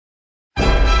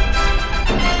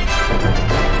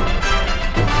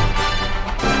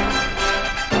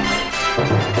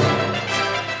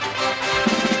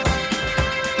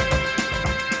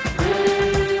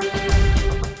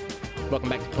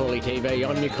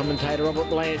I'm your commentator Robert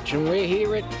Blanch, and we're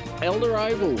here at Elder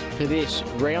Oval for this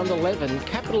round 11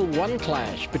 Capital 1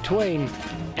 clash between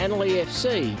Annerley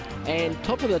FC and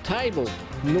top of the table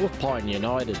North Pine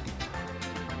United.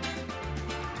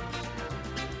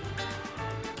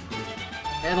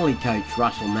 Annerley coach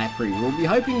Russell Napri will be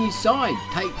hoping his side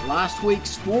take last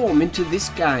week's form into this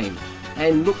game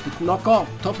and look to knock off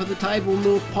top of the table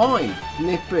North Pine in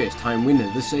their first home win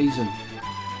of the season.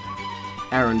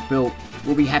 Aaron Belt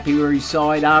will be happy where his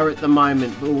side are at the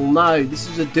moment, but will know this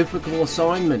is a difficult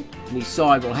assignment and his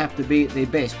side will have to be at their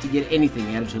best to get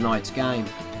anything out of tonight's game.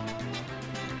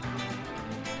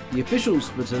 The officials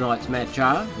for tonight's match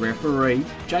are referee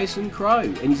Jason Crow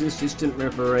and his assistant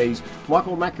referees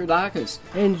Michael Makradakis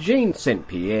and Jean St.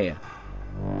 Pierre.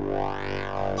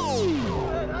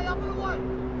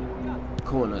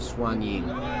 Corner swung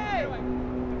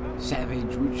in.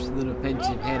 Savage reached the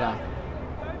defensive header.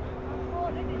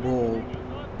 Ball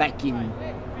back in,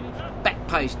 back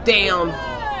post down,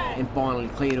 and finally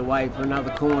cleared away for another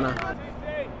corner.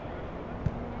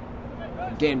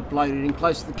 Again floated in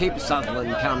close to the keeper.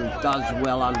 Sutherland does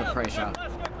well under pressure.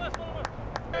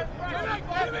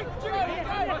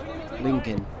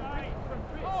 Lincoln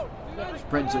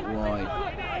spreads it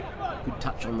wide. Good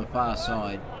touch on the far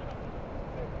side.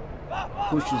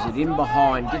 Pushes it in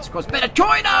behind, gets across. Better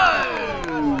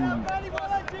Choino!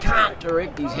 Can't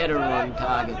direct his header on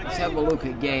target. Let's have a look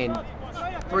again.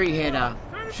 Free header.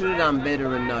 Should have done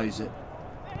better and knows it.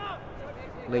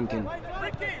 Lincoln.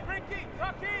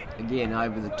 Again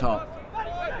over the top.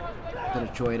 Better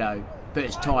Choino.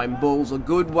 First time ball's a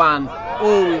good one.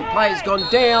 Oh, player's gone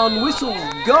down. Whistle's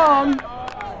gone.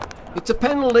 It's a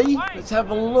penalty. Let's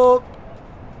have a look.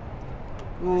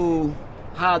 Oh,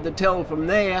 hard to tell from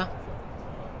there.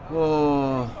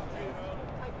 Oh,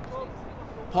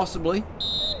 possibly.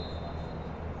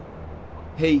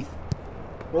 Heath.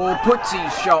 Oh, puts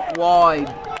his shot wide.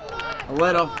 A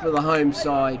let off for the home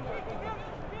side.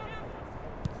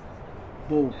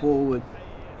 Ball forward.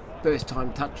 First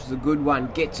time touch is a good one.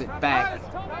 Gets it back.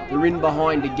 They're in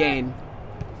behind again.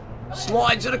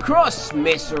 Slides it across.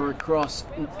 Messer across.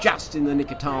 Just in the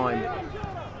nick of time.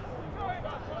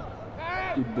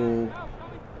 Good ball.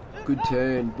 Good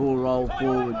turn. Ball rolled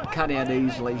forward. Cut out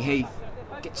easily. Heath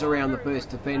gets around the first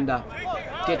defender.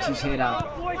 Gets his head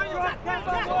up.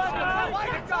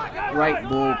 Great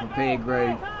ball for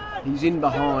Fairgrave. He's in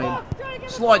behind.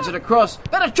 Slides it across.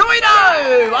 Better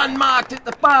Choino! Unmarked at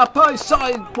the far post.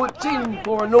 Side puts in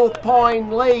for a North Pine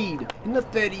lead in the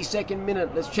 32nd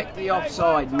minute. Let's check the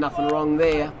offside. Nothing wrong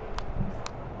there.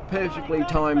 Perfectly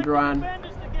timed run.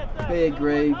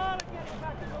 Fairgrave.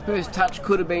 First touch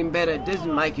could have been better. It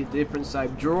doesn't make a difference. So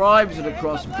drives it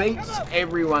across. Beats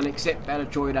everyone except Better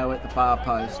Choino at the far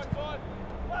post.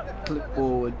 Clip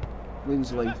forward.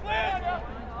 Lindsley.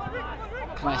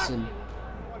 Klassen.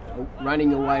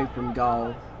 Running away from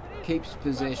goal. Keeps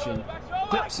possession.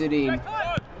 Clips it in.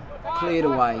 Cleared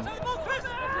away.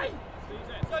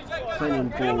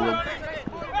 Clennon forward.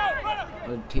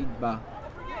 Tigba.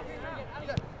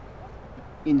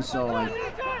 Inside.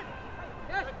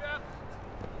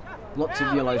 Lots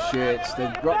of yellow shirts.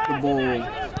 They've dropped the ball.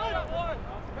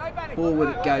 Forward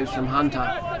it goes from Hunter.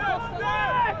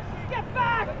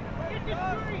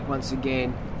 Once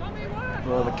again.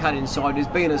 Oh, the cut inside. There's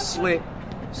been a slip.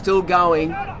 Still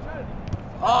going.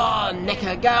 Oh,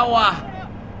 Nakagawa.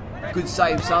 Good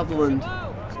save, Sutherland.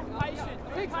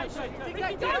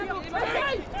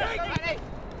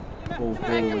 Ball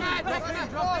forward.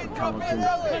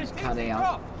 Cullerton is cut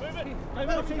out.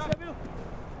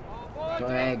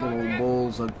 Diagonal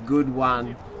ball's a good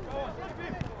one.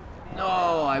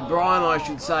 Oh, O'Brien, I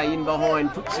should say, in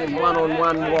behind. Puts him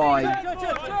one-on-one wide.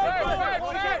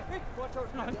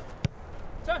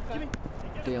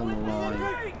 Down the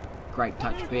line. Great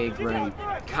touch, Fairgrave.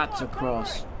 Cuts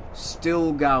across.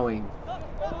 Still going.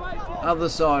 Other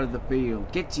side of the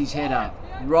field. Gets his head up.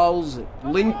 Rolls it.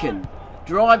 Lincoln.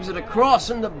 Drives it across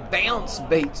and the bounce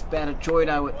beats Better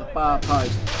Choino at the far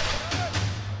post.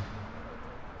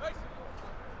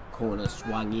 Corner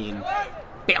swung in.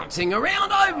 Bouncing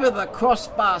around over the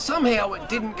crossbar. Somehow it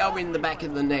didn't go in the back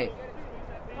of the net.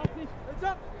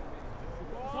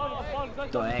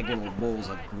 Diagonal ball's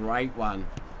a great one.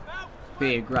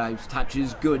 Fairgrave's touch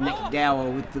is good.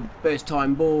 Nakagawa with the first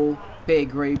time ball.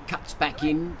 Fairgrave cuts back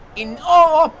in.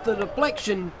 Off the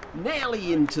deflection.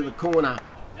 Nearly into the corner.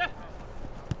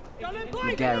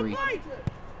 McGarry.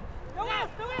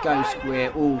 Goes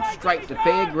square. All straight to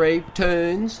Fairgrave.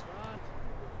 Turns.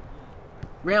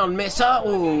 Round Messer.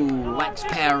 Oh, lacks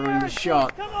power in the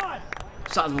shot.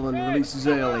 Sutherland releases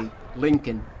early.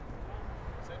 Lincoln.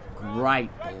 Great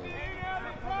ball.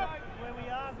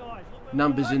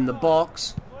 Numbers in the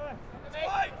box.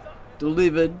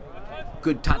 Delivered.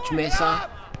 Good touch, Messer.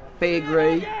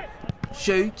 Fairgree.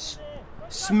 Shoots.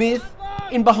 Smith.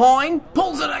 In behind.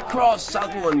 Pulls it across.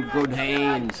 Sutherland. Good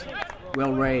hands.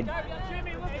 Well read.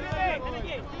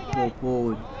 Ball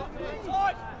forward.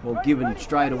 Well given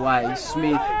straight away.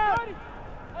 Smith.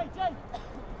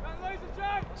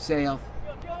 South.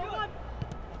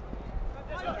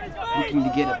 Looking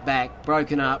to get it back.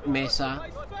 Broken up. Messer.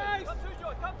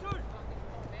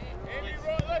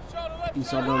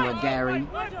 Inside on the Gary.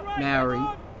 Maori.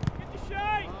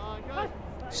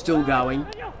 Still going.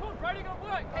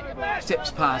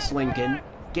 Steps past Lincoln.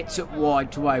 Gets it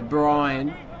wide to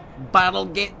O'Brien. Butt'll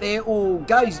get there. Oh,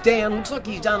 goes down. Looks like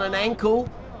he's done an ankle.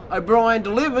 O'Brien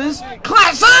delivers.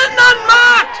 Klassen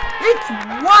unmarked! It's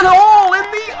 1-1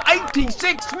 in the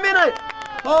 86th minute.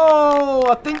 Oh,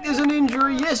 I think there's an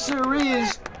injury. Yes, there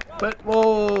is. But,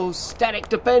 oh, static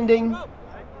defending.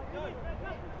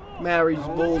 Maori's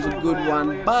ball's a good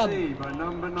one. Bud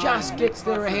just gets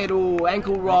there ahead. Oh,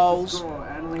 ankle rolls.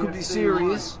 Could be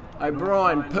serious.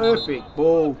 O'Brien, perfect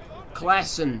ball.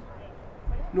 Klassen.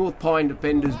 North Pine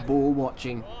defenders ball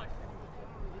watching.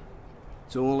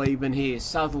 It's all even here.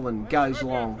 Sutherland goes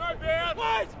long.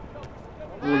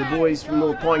 All the boys from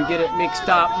North Pine get it mixed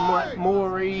up.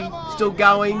 Morey still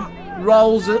going.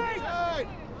 Rolls it.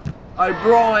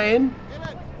 O'Brien.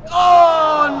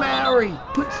 Oh, and Maori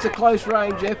puts the close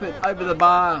range effort over the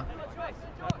bar.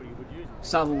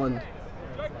 Sutherland.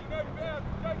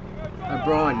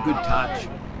 O'Brien, good touch.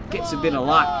 Gets a bit of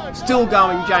luck. Still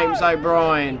going, James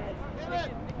O'Brien.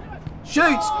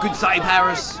 Shoots. Good save,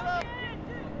 Harris.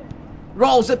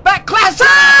 Rolls it back. Klassen!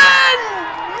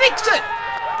 Nicks it!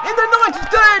 In the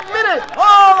 93rd minute.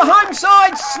 Oh, the home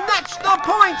side snatched the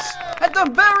points at the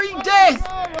very death.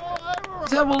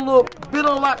 Let's have a look. Bit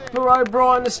of luck for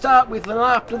O'Brien to start with, and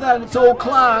after that it's all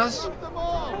class.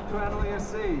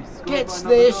 Gets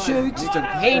there, shoots. It's a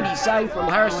handy save from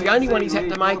Harris, the only one he's had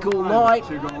to make all night.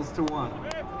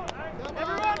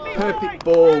 Perfect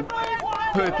ball.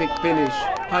 Perfect finish.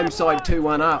 Home side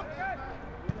 2-1 up.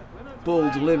 Ball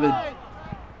delivered.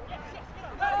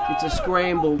 It's a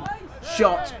scramble.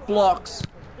 Shots, blocks.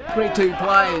 22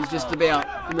 players just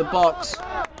about in the box.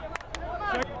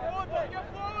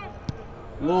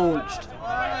 Launched.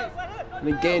 And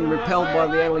again repelled by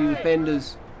the Annerley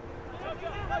defenders.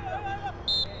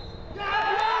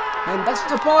 And that's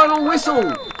the final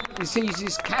whistle. This is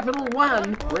his Capital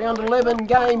 1 round 11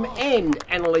 game end.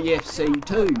 Annerley FC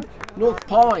 2. North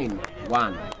Pine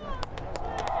 1.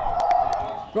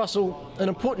 Russell, an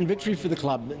important victory for the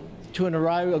club. 2 in a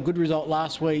row, a good result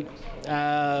last week.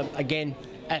 Again,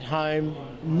 at home,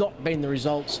 not been the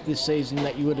results this season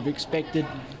that you would have expected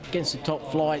against the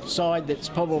top flight side that's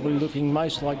probably looking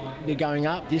most like they're going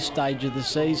up this stage of the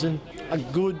season. A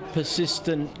good,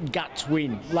 persistent guts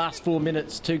win. Last 4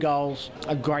 minutes, 2 goals,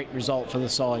 a great result for the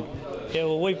side. Yeah,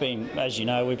 well, we've been, as you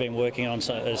know, we've been working on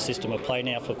a system of play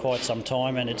now for quite some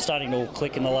time, and it's starting to all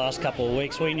click in the last couple of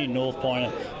weeks. We knew North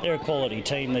Pine, they're a quality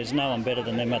team. There's no one better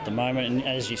than them at the moment, and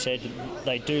as you said,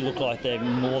 they do look like they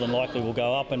more than likely will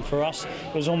go up. And for us,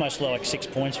 it was almost like 6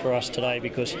 points for us today,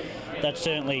 because that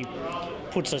certainly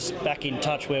puts us back in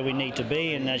touch where we need to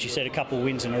be. And as you said, a couple of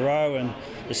wins in a row, and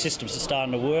the systems are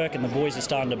starting to work, and the boys are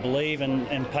starting to believe,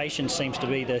 and patience seems to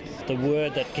be the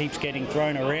word that keeps getting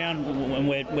thrown around, and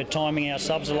we're timing our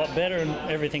subs a lot better, and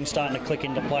everything's starting to click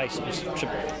into place.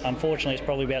 Unfortunately, it's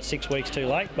probably about 6 weeks too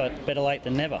late, but better late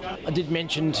than never. I did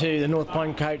mention to the North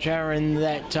Pine coach, Aaron,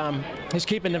 that his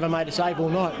keeper never made a save all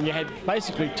night, and you had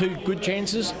basically 2 good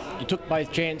chances. You took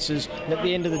both chances, and at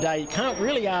the end of the day, you can't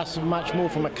really ask for much more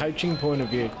from a coaching point of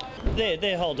view.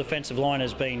 Their whole defensive line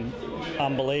has been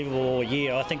unbelievable all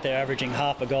year. I think they're averaging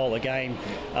half a goal a game.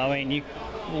 I mean,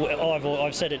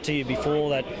 I've said it to you before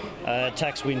that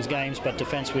attacks wins games, but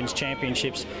defence wins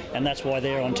championships, and that's why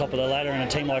they're on top of the ladder, and a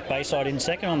team like Bayside in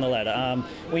second on the ladder.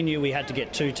 We knew we had to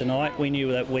get 2 tonight. We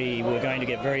knew that we were going to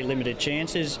get very limited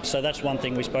chances, so that's one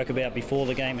thing we spoke about before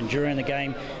the game and during the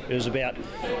game. It was about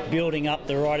building up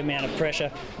the right amount of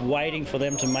pressure, waiting for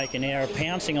them to make an error,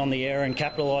 pouncing on the error and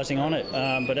capitalising on it.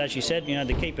 But as you said, you know,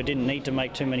 the keeper didn't need to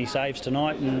make too many saves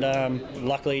tonight, and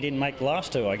luckily he didn't make the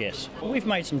last 2, I guess. We've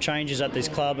made some changes at this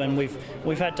club, and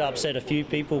we've had to upset a few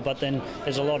people, but then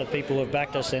there's a lot of people who have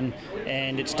backed us, and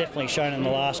it's definitely shown in the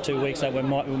last 2 weeks that we're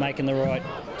making the right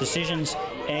decisions.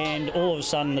 And all of a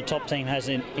sudden the top team has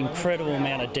an incredible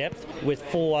amount of depth, with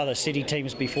 4 other city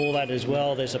teams before that as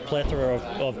well. There's a plethora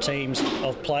of teams,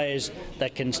 of players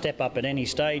that can step up at any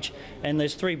stage, and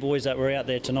there's 3 boys that were out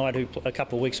there tonight who a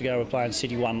couple of weeks ago were playing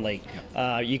City 1 League.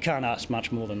 You can't ask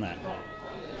much more than that.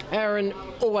 Aaron,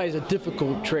 always a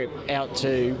difficult trip out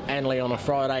to Annerley on a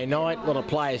Friday night. A lot of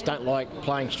players don't like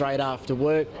playing straight after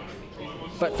work.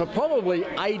 But for probably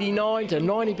 89 to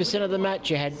 90% of the match,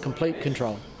 you had complete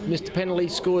control. Missed a penalty,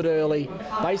 scored early.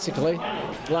 Basically,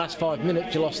 last 5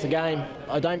 minutes, you lost the game.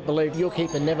 I don't believe your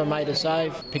keeper never made a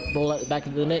save. Picked the ball at the back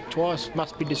of the net twice.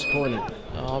 Must be disappointed.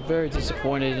 Oh, very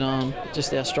disappointed.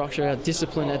 Just our structure, our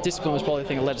discipline. Our discipline was probably the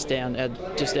thing that let us down. Our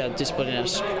discipline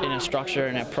in our structure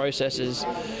and our processes.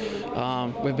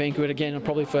 We've been good again, and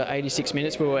probably for 86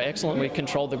 minutes we were excellent. We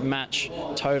controlled the match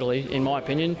totally, in my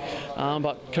opinion.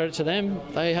 But credit to them,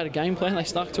 they had a game plan, they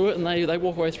stuck to it, and they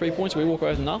walk away 3 points, we walk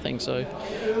away with nothing. So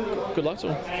good luck to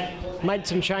them. Made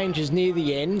some changes near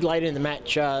the end, later in the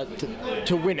match,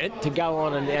 to win it, to go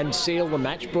on and seal the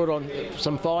match. Brought on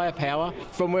some firepower.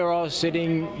 From where I was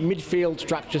sitting, midfield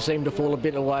structure seemed to fall a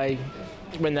bit away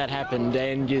when that happened,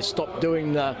 and you stopped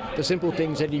doing the simple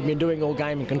things that you've been doing all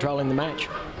game and controlling the match.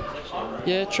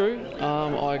 Yeah, true.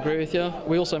 I agree with you.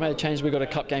 We also made a change. We got a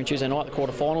cup game Tuesday night, the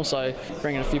quarter-final, so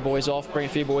bringing a few boys off, bring a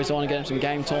few boys on and get them some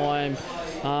game time.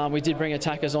 We did bring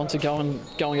attackers on to go and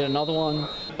get another one,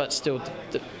 but still,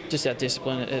 just our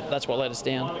discipline, that's what let us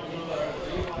down.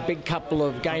 Big couple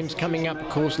of games coming up, of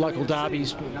course, local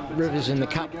derbies, Rivers in the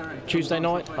Cup Tuesday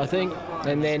night, I think,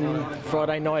 and then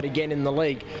Friday night again in the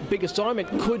league. Big assignment,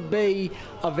 could be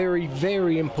a very,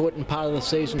 very important part of the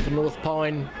season for North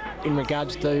Pine in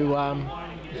regards to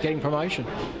getting promotion.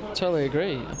 Totally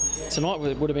agree. Tonight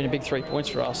would have been a big 3 points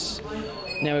for us.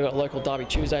 Now we've got local derby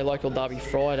Tuesday, local derby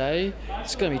Friday.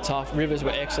 It's going to be tough. Rivers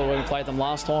were excellent when we played them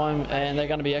last time, and they're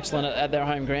going to be excellent at their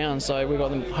home ground. So we've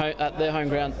got them at their home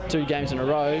ground 2 games in a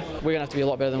row. We're going to have to be a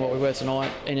lot better than what we were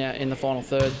tonight in the final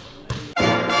third.